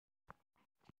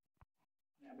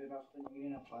Aby vás to nikdy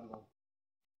napadlo.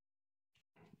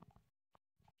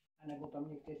 A nebo tam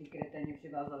někteří kreténi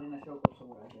přivázali našeho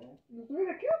kocoura, že? No to mi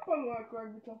taky napadlo, jako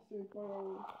jak by to asi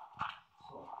vypadalo.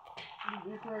 Co?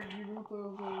 Jako jak kdyby to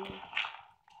rozhodlo.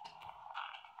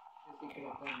 Ty jsi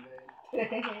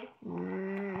kretén, že?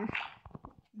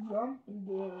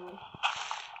 Zampide.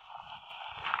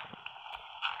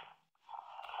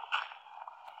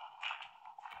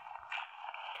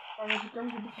 Ale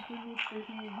říkám, že by si to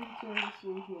někteří jedinci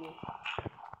nezasloužili.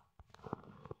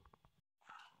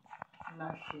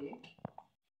 Naši?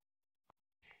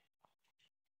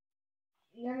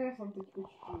 Já nejsem teď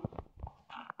kočku.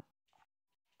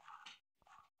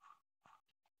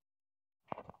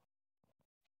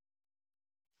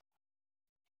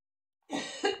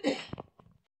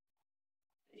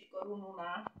 Chceš korunu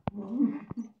na?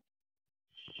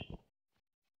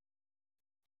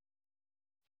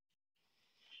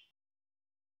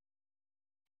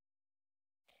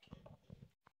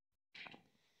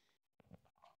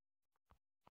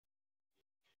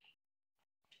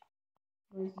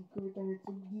 Jezdíkovi tam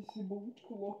něco kdysi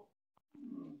bouchlo.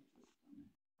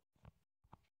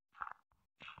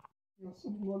 Já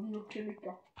jsem mladýho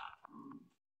chemika.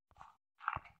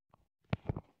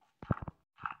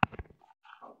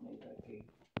 Špatnej taky.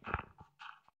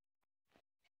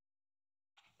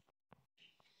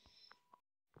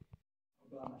 To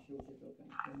byla naše učitelka,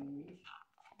 to nevíš?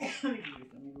 Vidíš,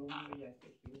 to mi dlouho nevěděla, to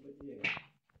ještě vůbec děje.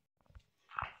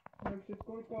 Ale před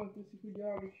kolika lety si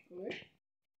chodila do školy?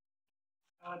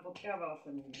 Ale potkávala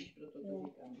jsem ji, víš, proto to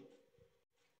říkám.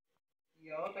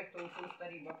 Jo, tak to už jsou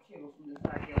starý babči,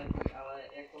 80 letý, ale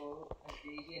jako, tak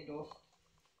jich je dost.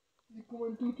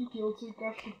 Nekomentuj tu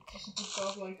tělocejkářku, co se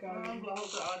potkala v lékárně. No, blaho,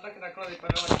 ale tak takhle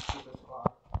vypadala vždycky ze schvál.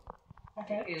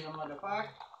 Je za mladopák?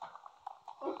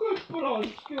 Takhle vypadala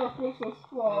vždycky takhle se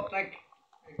schvál. No tak,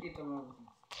 jak ti to mám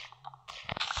říct?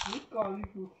 Vykládí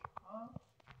furt.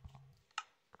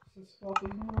 Se schvál, to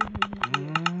zní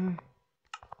hodně.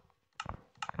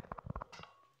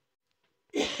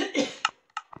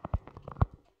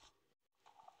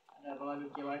 Dávala do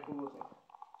těla jako vořech.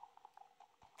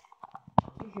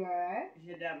 Cože?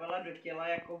 Že dávala do těla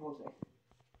jako vořech.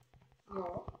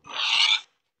 Jo.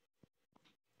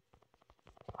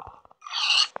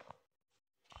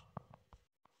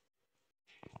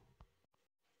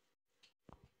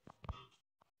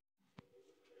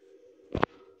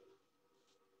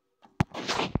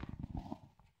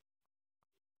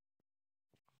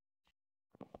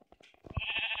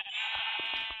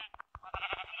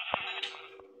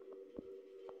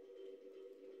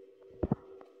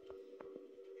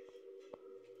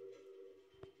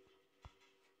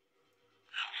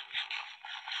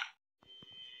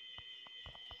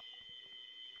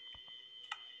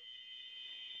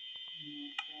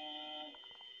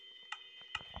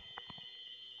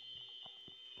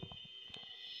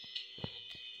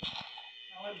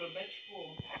 Ale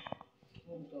blbečku.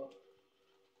 Vem to.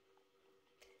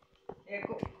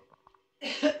 Jako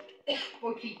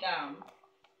počítám,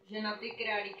 že na ty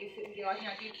králíky si uděláš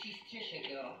nějaký přístřešek,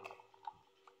 jo?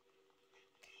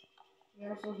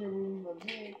 Já se že budu mít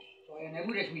vevnitř. To je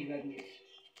nebudeš mít vevnitř.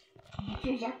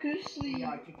 Co zakreslí?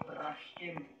 Já ti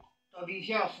praštím. To víš,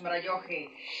 že jo, smraďochy.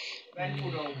 Ven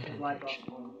půjdou přes léto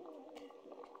aspoň.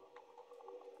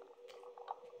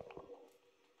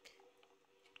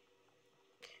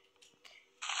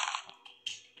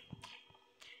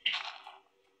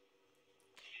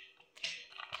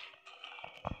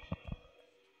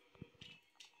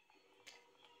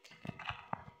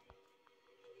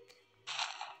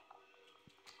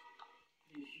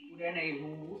 Když bude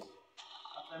nejhůř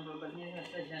a ten blbec nic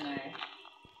nesežené,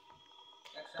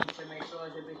 tak jsem přemýšlela,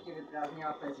 že bych ti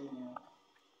vyprázdnila peřinu.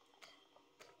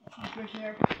 Říkáš,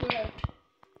 jak to je?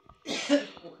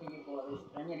 V kuchyni po levé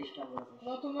straně, když tam vlezeš.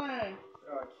 No to ne.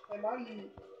 Proč? To je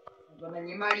malý. No to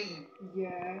není malý.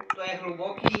 Je. To je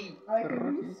hluboký. A je to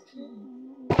nízký.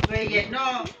 To je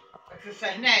jedno. Tak se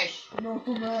sehneš. No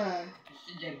to ne. Ty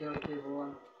jsi debil, ty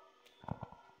vole.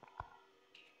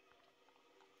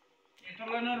 Je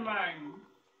tohle normální?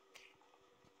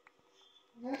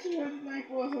 Já si hodit na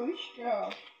někoho z liška.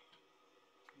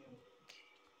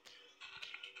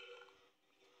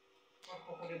 Pak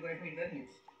pokud budeš mít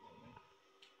vevnitř.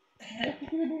 Tak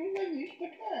pokud nebudu mít na níž,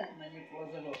 tak ne. Na ně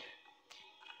polezelo.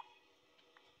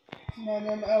 S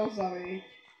jménem Elza, viď?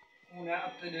 Una a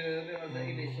tedy vyleze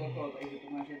i vysoko, takže to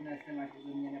máš jedné, jestli máš do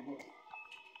země nebo...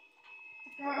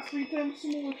 Tak já aspoň to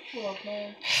musím ulehčovat,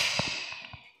 ne?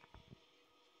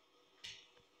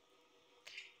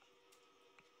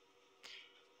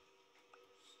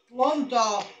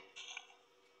 Lonto!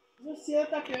 Zase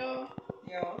tak jo.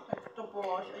 Jo, tak to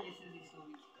polož a jdi si vzít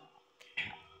slovíčka.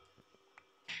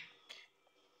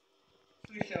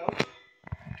 Slyšel?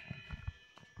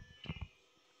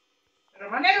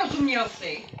 Roma, nerozuměl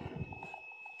jsi?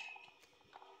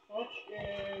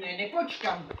 Počkej. Ne,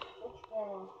 nepočkám.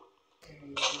 Počkám.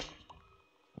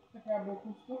 Tak já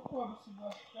bloku stopu, aby si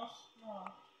byla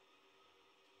šťastná.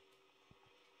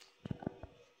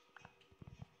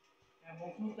 Já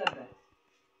boknu tebe.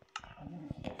 A budu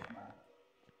šťastná.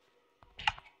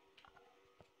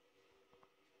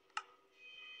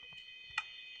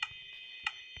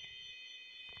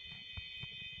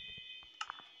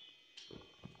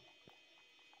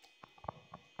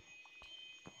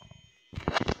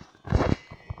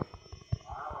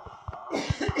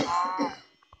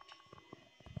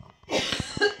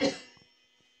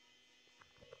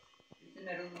 Ty jsi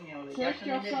nerozuměl, Co ještě,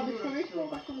 já se abych to vypnul,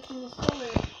 tak to musím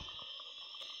zastavit.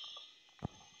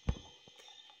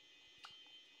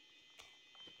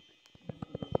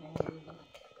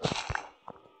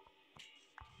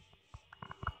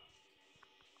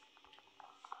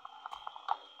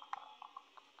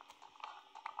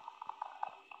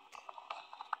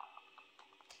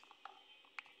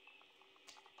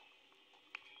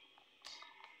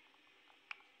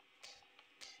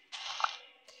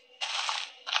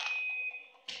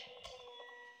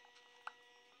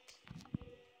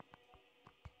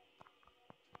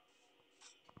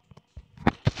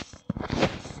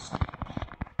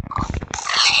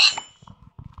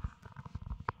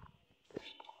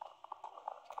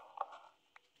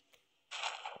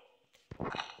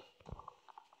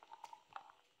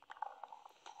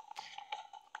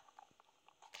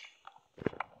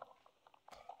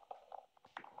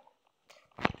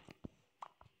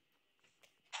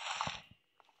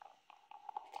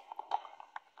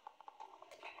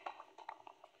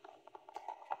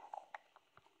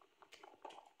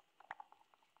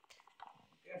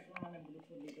 Já s váma nebudu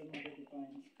chodit doma do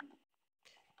tupáníčku.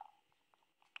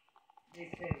 Dej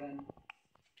se ven.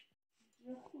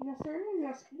 Já se nemůžu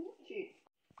měla skůčit.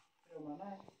 Roma,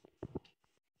 ne.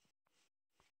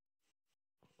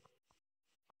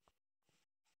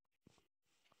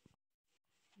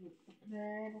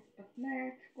 Ne, tak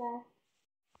nečko.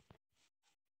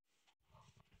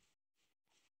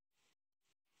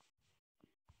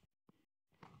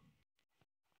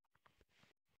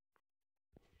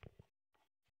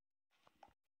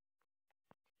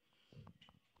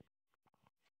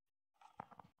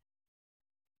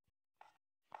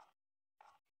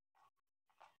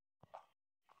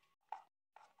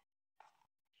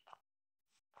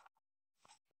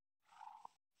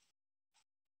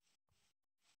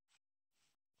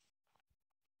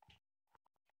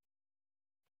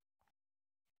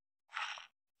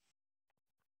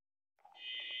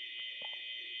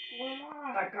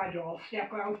 Tak a dost,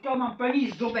 jako já už toho mám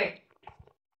plný zuby.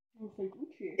 Musím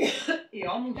učit.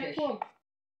 Jo, můžeš. Tak pojď.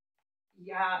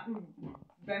 Já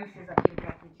vem si za tím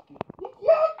kratičky.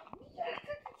 Já chci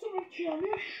ty, co mi včera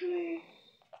vyšly.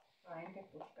 Fajn, tak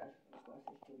počkáš, jako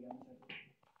asi ještě udělám řadu.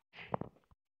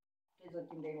 Teď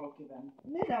zatím dej holky ven.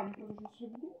 Nedám, protože se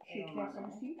budu učit, Jo, já se ne.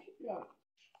 musím připravit.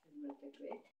 Vezmete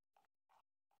klid.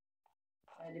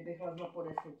 A kdybych lezla po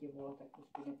 10, vole, tak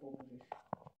prostě nepomůžeš.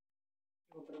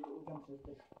 Opravdu už tam přes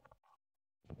 10.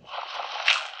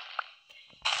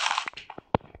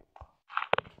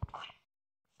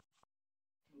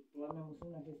 Odpoledne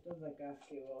musím nachystat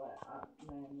zakázky, vole, a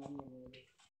ne, na mě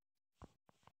mluvit.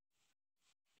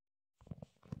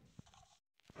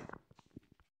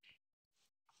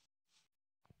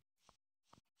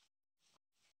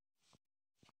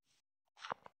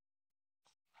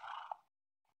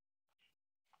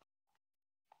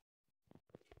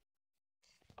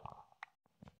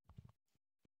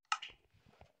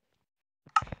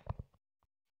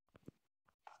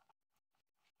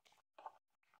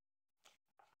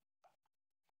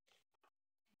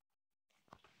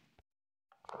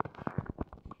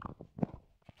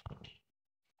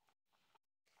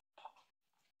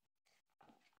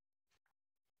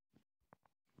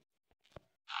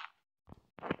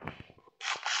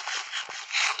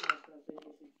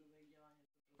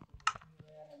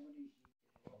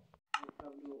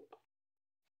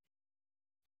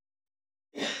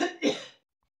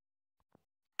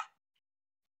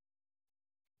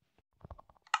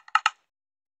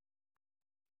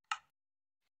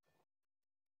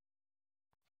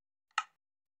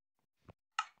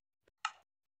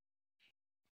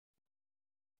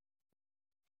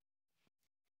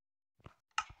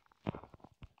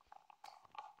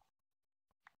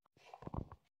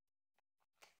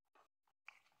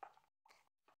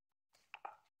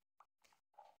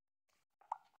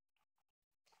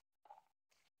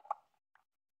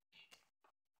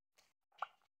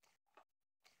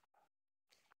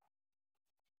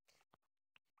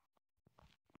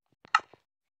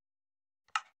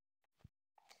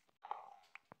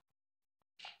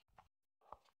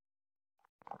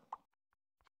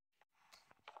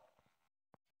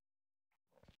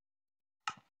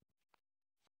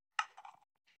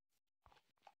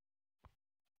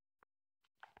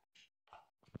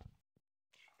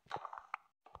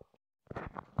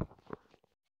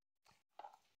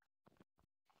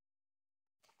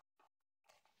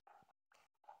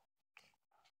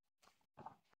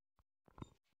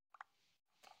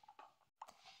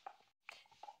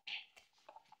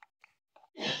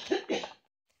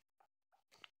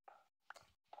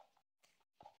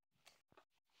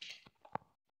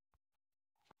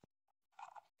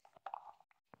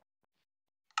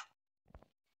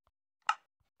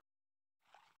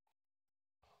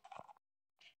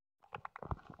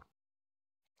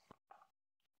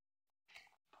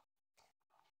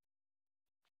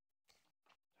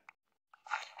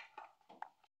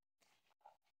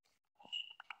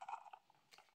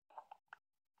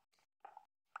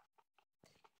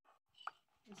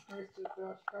 A ještě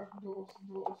práškách do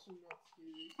 18.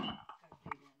 Každý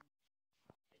den.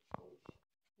 Teďko už.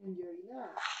 Pondělí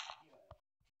ne.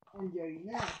 Pondělí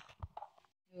ne.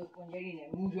 Jo, pondělí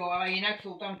nemůžu, ale jinak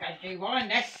jsou tam každý vole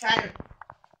neser.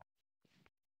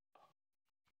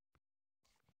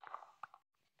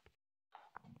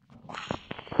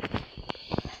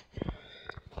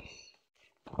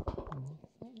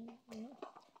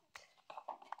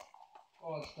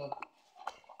 Kolesta.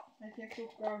 Ať jak to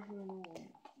ukážu, no.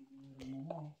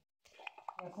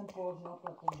 Já jsem položila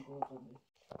platení kolo tady.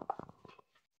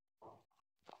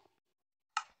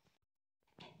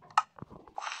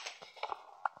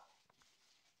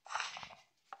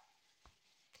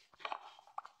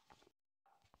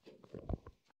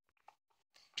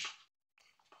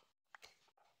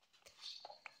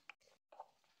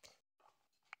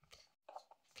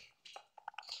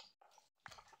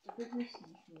 To teď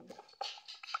myslíš, no.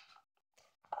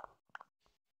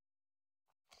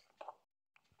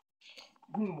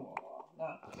 No,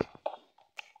 ne.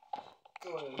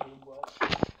 To je vůbec.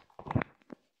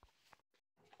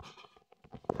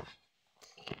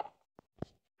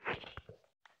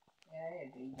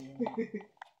 Je bídě.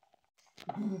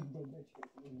 Dobečka,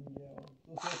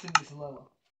 to si asi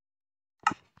myslela.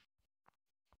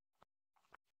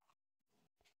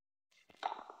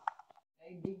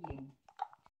 Ej, vidím.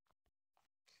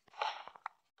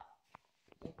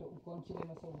 Tak to ukončili,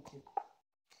 jdeme se učit.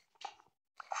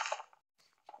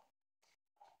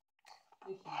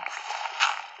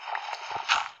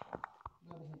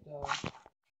 Dobře to.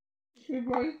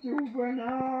 Třeba ještě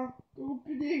hubená.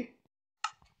 Koukni.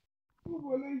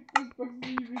 Hubený pes pak z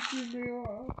ní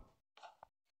vyčinila.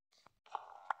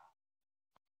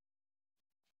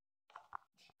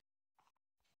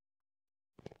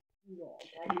 No,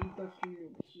 tady taky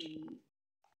lepší.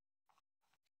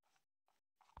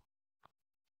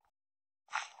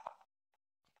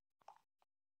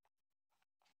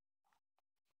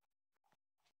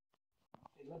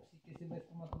 Tyhle psíky si budeš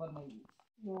pamatovat nejvíc.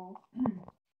 No.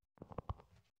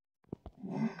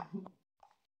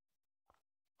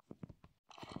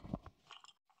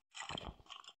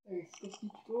 Tady s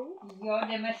kostičkou. Jo,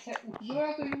 jdeme se učit. No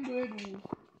já to jenom dojedu.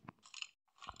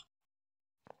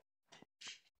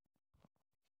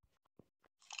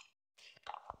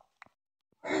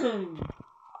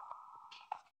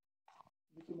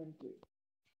 Vykomentuj.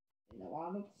 Na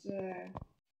Vánoce.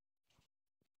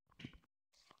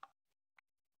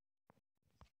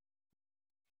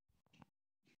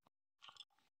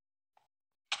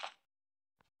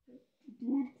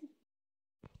 Tut.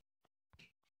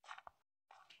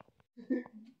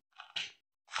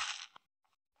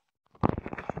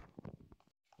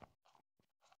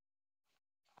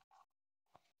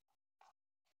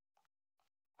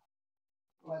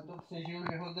 Ale to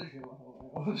přežil, že ho držel, jo.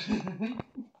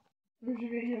 Už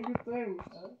věděl, kdo to je už.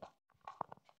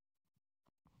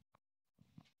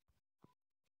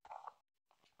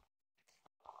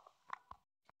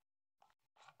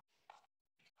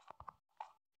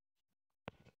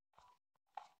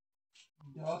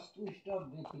 Dost už to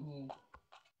vypni.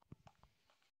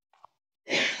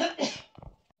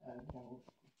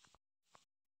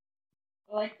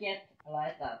 Letět,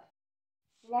 létat.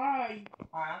 Fly.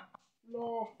 A?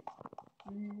 No.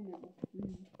 Nebo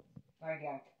fly. Tak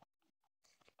jak?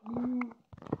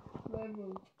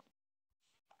 Level.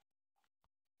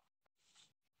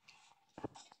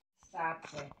 Stát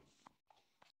se.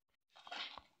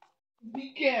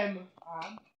 Became. A?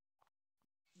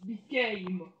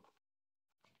 Became.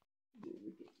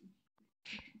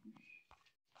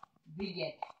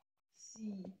 Vidět.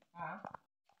 See. A?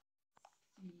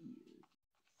 See.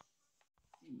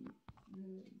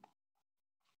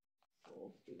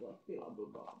 Co tyhle pila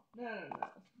blbá. Ne.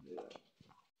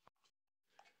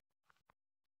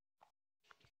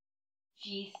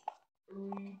 Číst.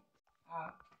 Read.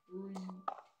 A? Read.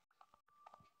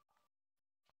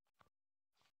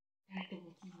 Ale to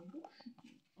moc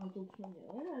nebuší. Ale to už jsme měli,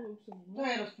 ne? To už jsem měla. To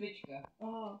je rozcvička.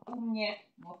 Aha.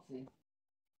 Umět moci.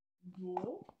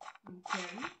 Do.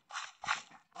 Can.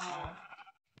 A.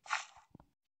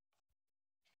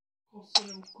 Kose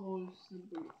nebo kolis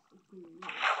nebo takový.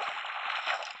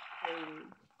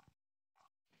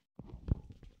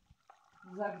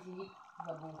 Zavřít,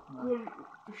 zabouchnout.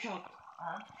 Shot.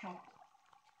 A? Shot.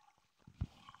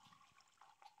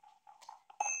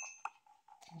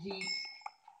 Říct.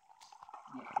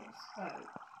 Něco. Say.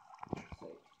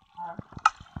 A?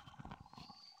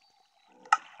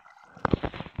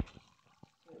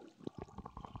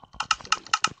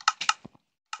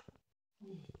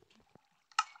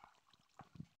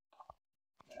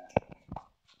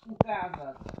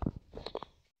 Ukázat.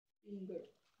 Finger.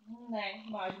 Ne,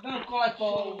 máš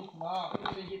velkolepou. No,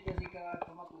 protože ti to říkala,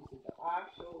 pamatuju si to. A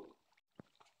show.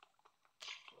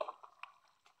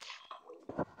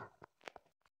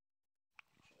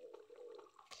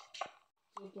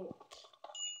 Co to?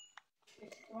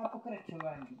 To má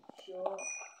pokračování. Show.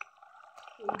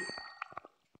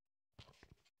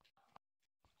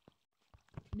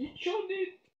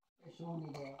 Ničony!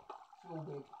 Showbit.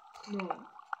 No.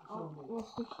 A Showbit.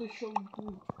 vlastně chci show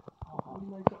tu. Aha.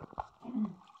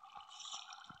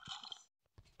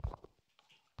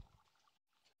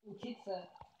 Učit se.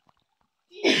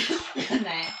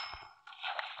 Ne.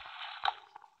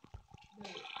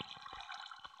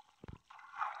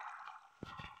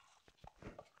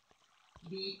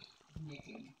 Být s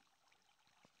někým.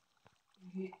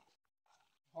 Hit.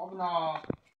 Hovno.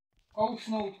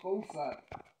 Kousnout kousek.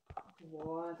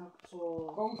 Vole, tak co?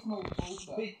 Kousnout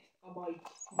kousek. Bit a bajt.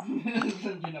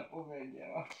 Jsem ti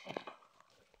napověděl.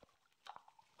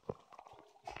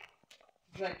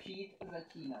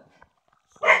 Začínat.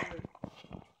 Sorry.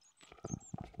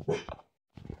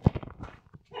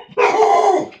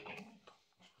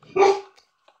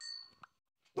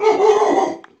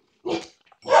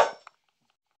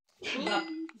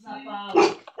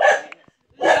 Zapálit.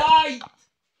 Light!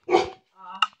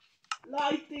 A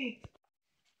light it!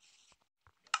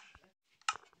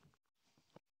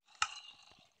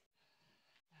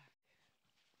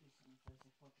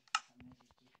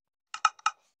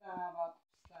 Vstávat.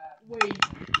 Wait.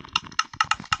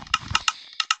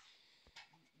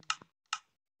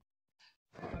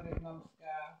 Jako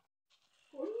větnamská.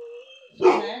 Koní.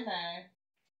 Ne.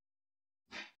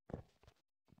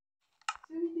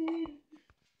 Jsem dead.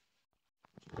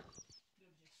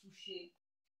 Dobře, sushi.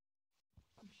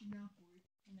 Sushi nápoj.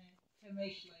 Ne,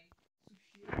 přemýšlej.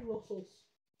 Sushi losos.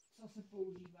 Co se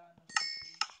používá na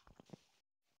sushi?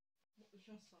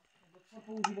 Šasa. Nebo co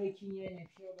používají Číňané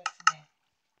všeobecně?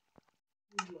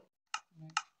 Pudle. Ne.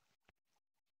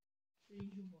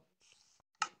 Rýžové.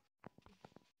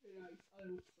 Rice a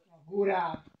ruce.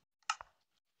 Hurá.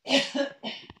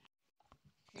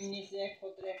 Všimni si, jak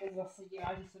Petr jako zase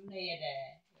dělá, že sem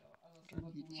nejede. Jo, a zase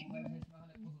ho tu že jsme ho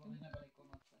nepozvali na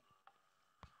Velikonoce.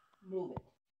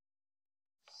 Mluvit.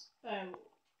 Spell.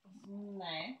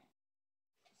 Ne.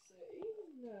 Say.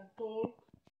 Ne. Talk.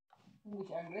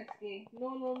 Mluvíš anglicky?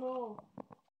 No.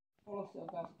 Polož si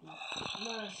otázku. Ne.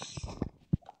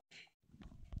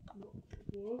 No.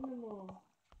 Talk nemá.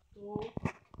 Talk.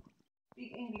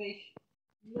 Speak English.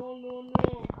 No.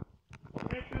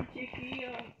 Já jsem Čechy a...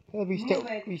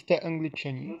 Vy jste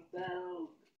Angličani.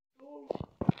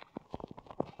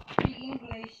 Speak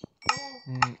English.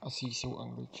 Asi jsou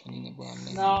Angličani, nebo já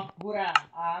nevím. No, hurá.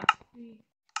 A? Speak.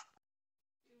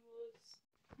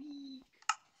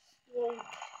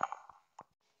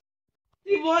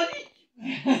 Ty volič!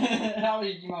 Ale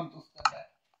lidi mám to z tebe.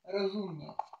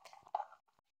 Rozumět.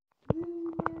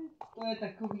 To je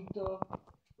takový to...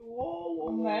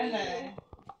 Ne.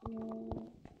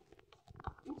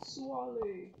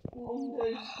 Usually.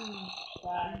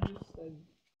 Understand.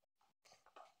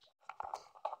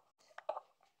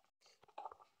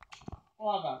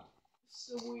 Plavat.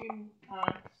 Swim. A?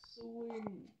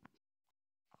 Swim.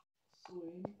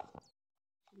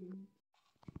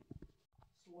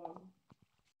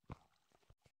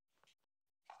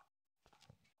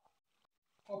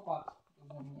 Kopat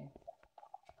do země.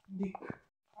 Dick.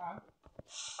 A?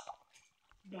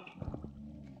 Duck.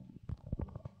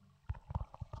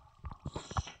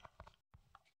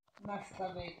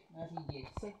 Nastavit, nařídit.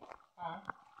 A?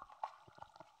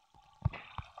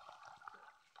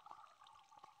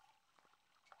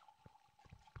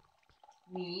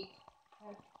 Mít.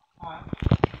 A?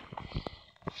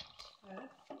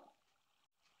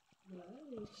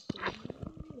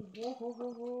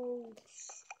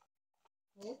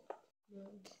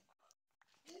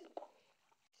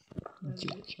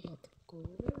 Děvčátko.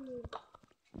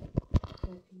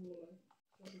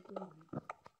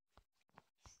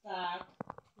 Stát.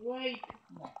 Wait.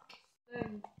 Ne.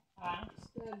 Stand. A?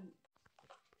 Stand.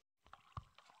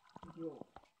 Jo.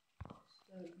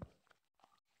 Stand.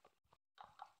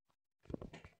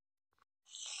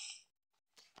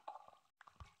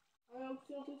 A já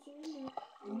chtěla to co jiné.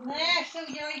 Ne, až to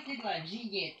udělej tyhle.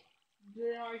 Řídit.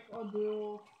 Drive a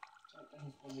drove. To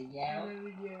jsi to viděl.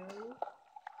 Neviděl.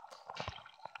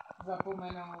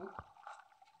 Zapomenout.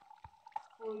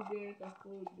 Forget a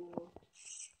forgot.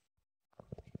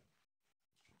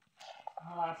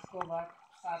 Hláskovat.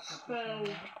 Psát to Spell.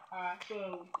 píšeme. A?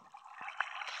 Spell.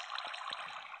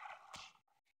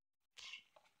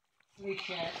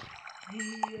 Slyšet.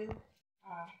 Hear.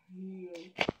 A?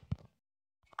 Hear.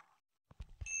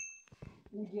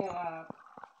 Udělat.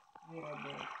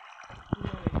 Vyrobit.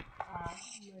 A.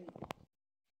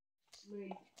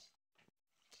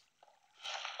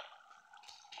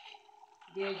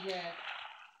 Běžet.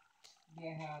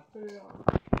 Běhat.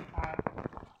 A.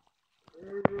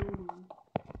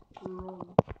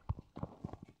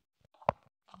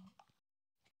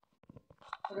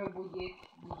 Probudit.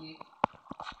 Budit.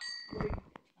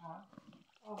 A.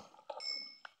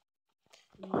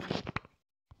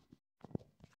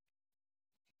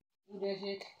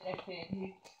 Udeřit. Trefit.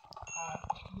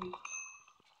 A.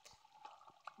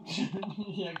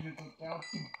 Jak se to ptal?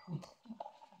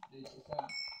 Dejte se.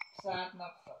 Psát,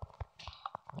 napsat.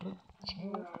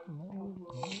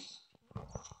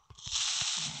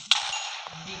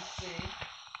 Vzít si.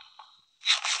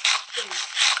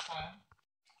 A.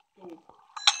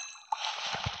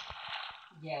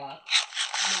 Dělat.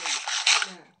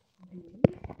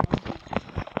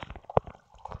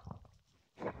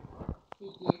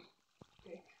 Chytit.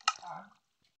 A.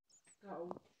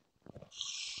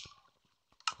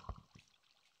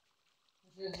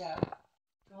 Řezat.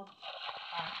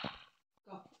 A.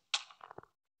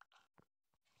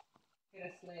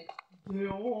 Kreslit.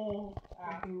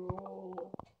 A.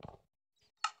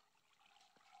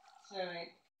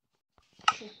 Střelit.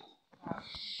 A.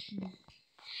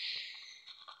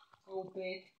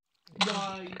 Koupit.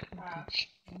 A.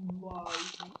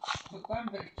 Co tam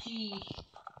vrčíš?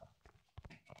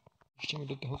 Ještě mi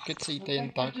do toho kecejte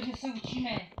jen tak. Protože se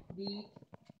učíme být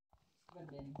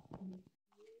tvrdým.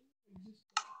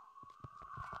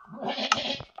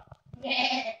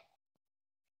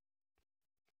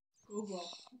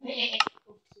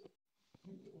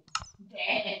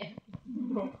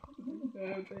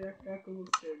 To je jako moc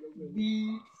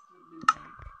Být.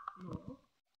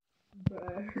 B.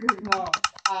 No.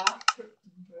 A.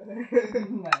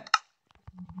 Ne.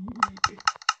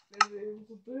 Nevím,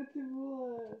 co to je ty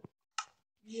vole.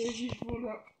 Ježíš,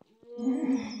 voda.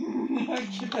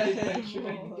 Ten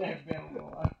člověk debil,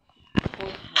 vole.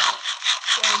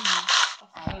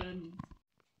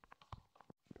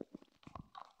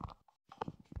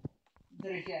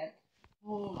 Držet.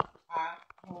 A.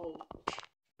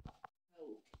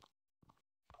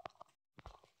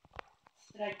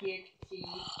 Ztratit.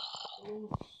 Přijít.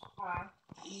 A.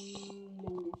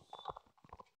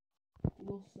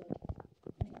 Lose.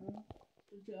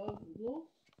 Takže ale los?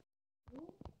 No,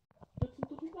 tak jsem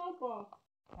to říkal pak.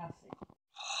 Asi.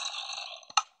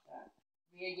 Tak.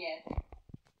 Vědět.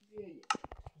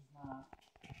 Znát.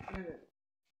 Nevím.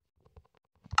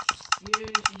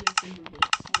 Ježiš, jak jsem blbý.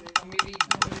 To mi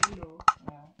líbí. No.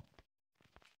 No.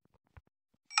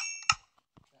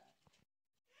 Tak.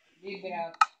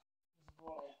 Vybrat.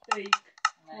 Zvolit. Take.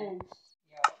 Ne. House.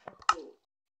 Jo.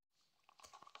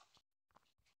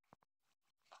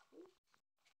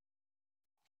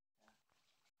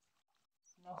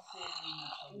 Nosit. Mít na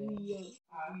sobě.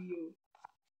 A.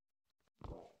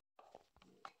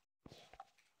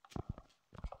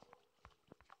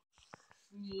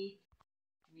 Snít.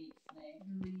 Mít sny.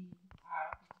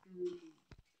 A.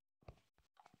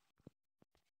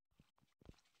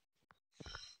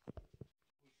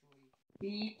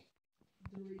 Pít.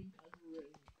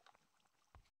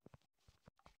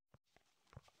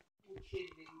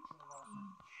 Učit, vyučovat.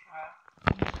 A.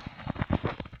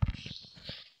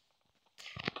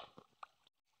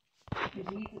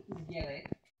 Říct, sdělit.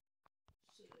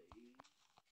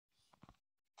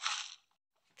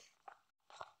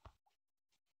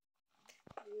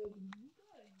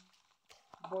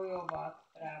 Bojovat,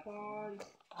 práci.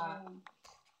 A.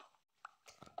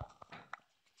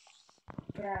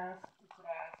 Krást,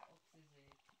 ukrást, odcizit.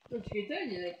 Počkej, to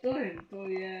je to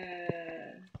je...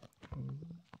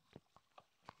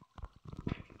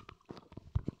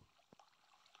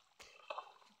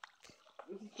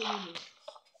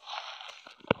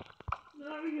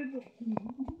 No, je to...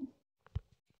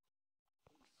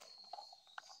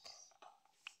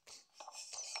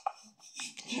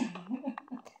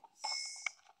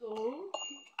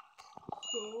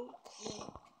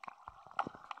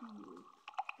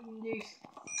 Nic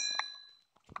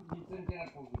jsem ti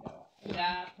nepovídala.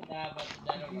 Dát, dávat,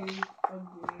 darovat.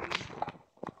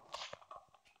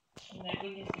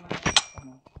 Neklidně si máš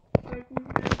sama.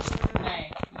 Ne,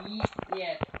 jít,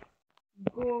 jet.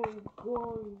 Go.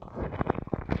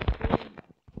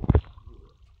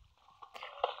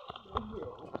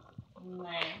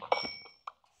 Ne.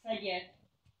 Sedět.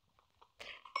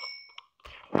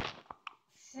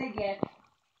 Sedět.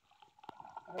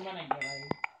 Roma nedělej.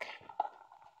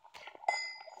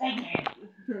 Sedět.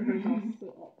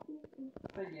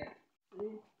 Sedět.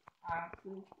 A.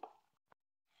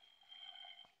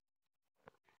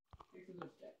 Jak se to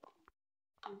čte?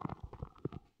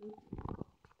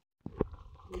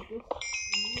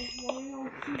 No,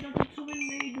 přijde na to, co mi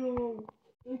nejdou.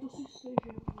 Tady to si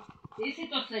sežer. Ty si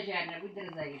to sežer, nebuď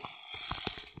drzej.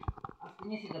 A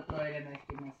stejně si to projedeme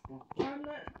ještě dneska. Já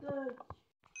ne, teď.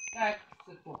 Tak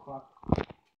se pochvat.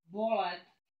 Bolet.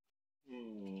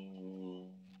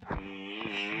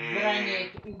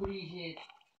 Zranit, ublížit.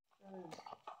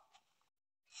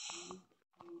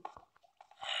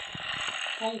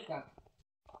 Foukat.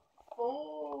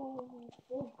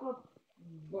 Foukat.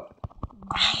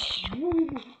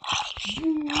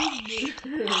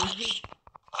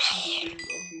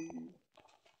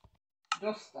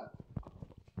 Dostat.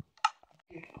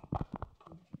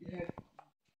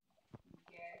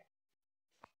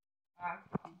 A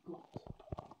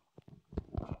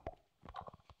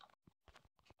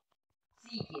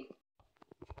cítit.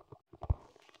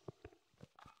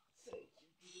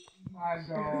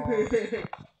 Pardon.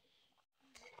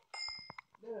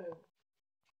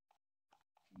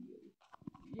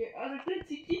 Je, ale to je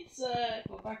cítit se.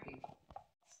 To taky.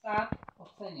 Stát o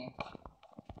ceně.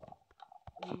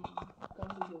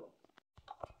 Kandidovat.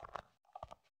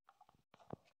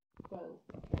 Fail.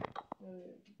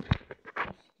 Nevím.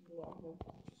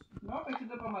 No, tak si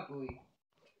to pamatuj.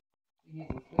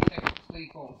 Ježiš, tak stojí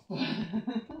kost.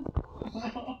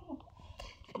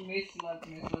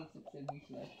 myslet si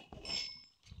přemýšlet.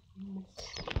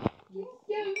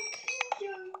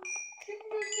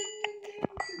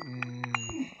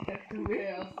 Tak to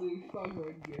je asi fakt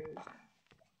hodně.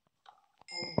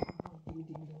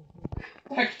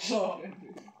 Tak co?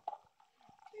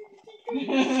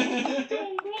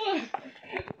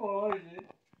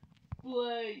 Položit.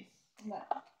 Place. Ne.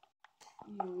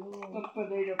 Jo. To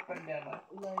podej do prdele.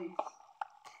 Place.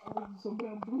 Ale jsou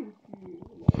bramburky.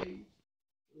 Place.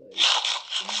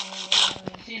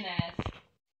 Přinést.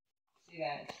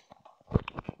 Přivést.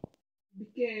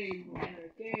 Became.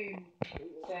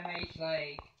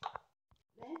 Přemýšlej.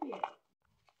 Nevě.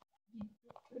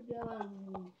 Prdele.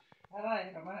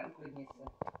 Hele, Romane, uklidni se.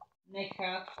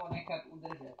 Nechat, ponechat,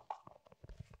 udržet.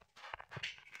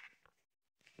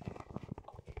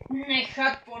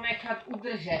 Nechat, ponechat,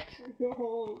 udržet.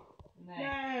 Jo. Ne.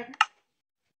 Ne.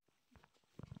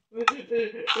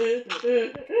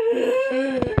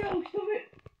 Já už to vím.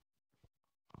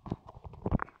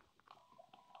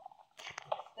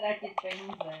 Ztratit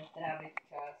peníze, trávit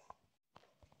čas.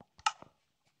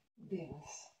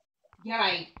 Vylez.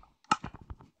 Dělej.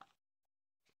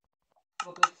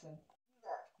 Otoč se.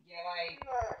 Dělej.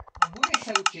 No budeš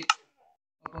se učit.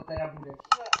 No to teda budeš.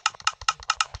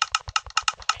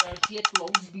 Další je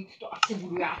tlouc být, to asi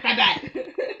budu já tebe.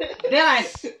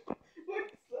 Vylez.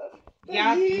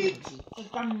 Já se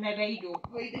tam nevejdu.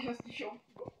 Vejdeš, já ti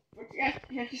šoupnu.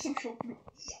 Já ti sem šoupnu.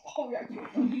 Jo, já ti tam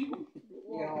šoupnu.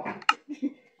 Jo.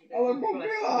 Ale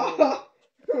mobila.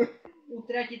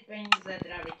 Utratit peníze,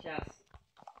 trávit čas.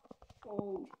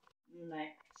 Oh.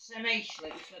 Ne.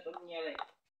 Přemýšlej, už jsme to měli.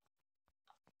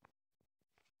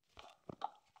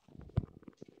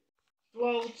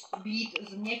 Tlouct, být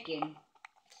s někým.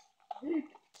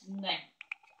 Ne.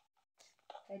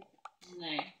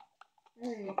 Ne.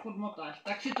 To podmotáš.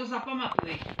 Tak si to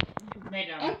zapamatuj.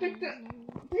 Nedám. A tak to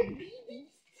je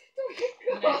bíbí. To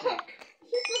říkala. Neřek.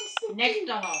 Nech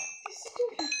toho. Ty jsi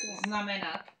to říkala.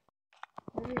 Znamenat.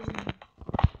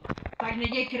 Tak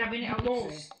neděj krabiny a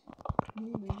luci.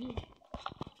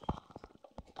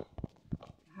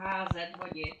 Házet,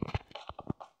 hodit.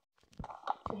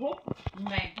 Hop.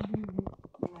 Ne.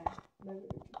 Ne.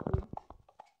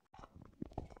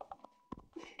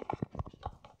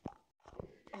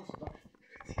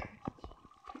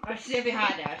 Až si je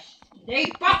vyhádáš. Dej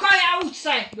pokoj a uč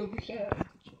se! Dobře.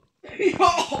 Jo!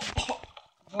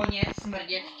 Vonět,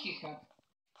 smrdět, čichat.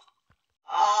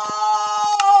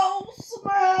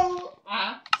 Smell.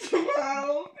 A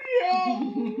Smell. Jo.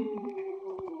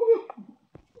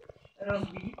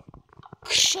 rozbít.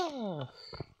 Křách.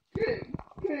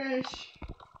 Cash.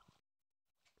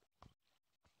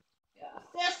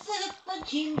 Já se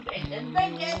dotočím během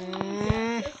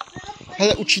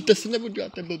Hele, učíte se nebo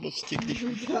děláte blbosti, když...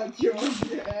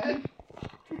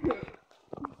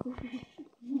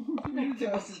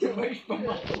 To si to budeš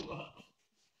pamatovat.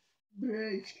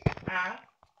 Break. A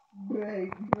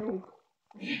Break. Broke.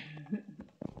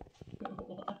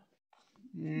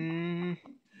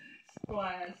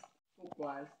 splést,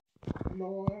 poplést.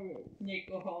 No, nevím.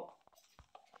 Někoho.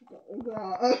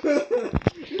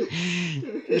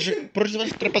 Proč váš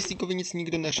trpaslíkovi nic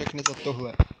nikdo neřekne za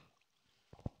tohle?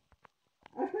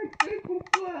 A tak to je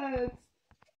poplet.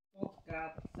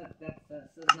 Potkat, setkat se,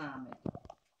 seznámit.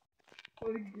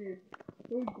 Forget.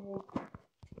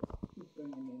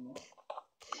 Úplně mimo.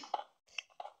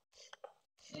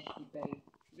 Neštípej.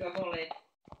 Dovolit.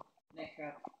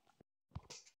 Nechat.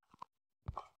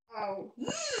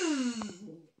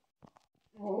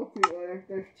 ty vole, jak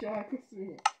to je včela jako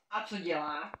svině. A co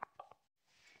dělá?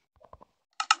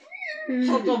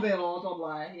 Co to bylo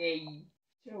tohle, její?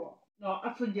 Včela. No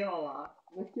a co dělala?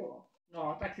 Nechtěla.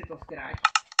 No, tak si to zkráť.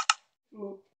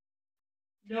 Flup.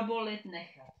 Dovolit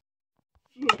nechat.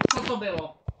 Flup. Co to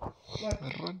bylo? Let.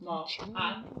 No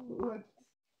a... Let.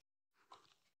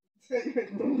 Co je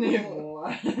to?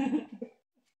 Nevole.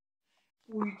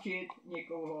 Půjčit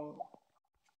někomu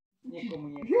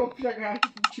něco. Jo, však já ti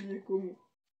půjčím někomu.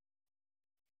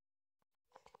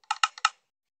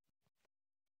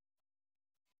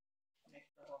 Nech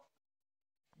toho.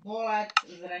 Bolet,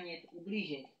 zranit,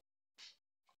 ublížit.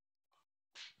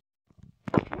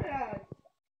 Jak?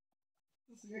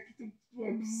 To jsou jaký to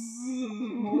tvoje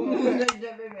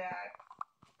Nevím jak.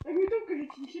 Tak mi to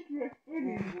kričíš, jak mi jak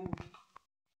plný.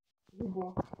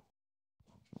 Nebo.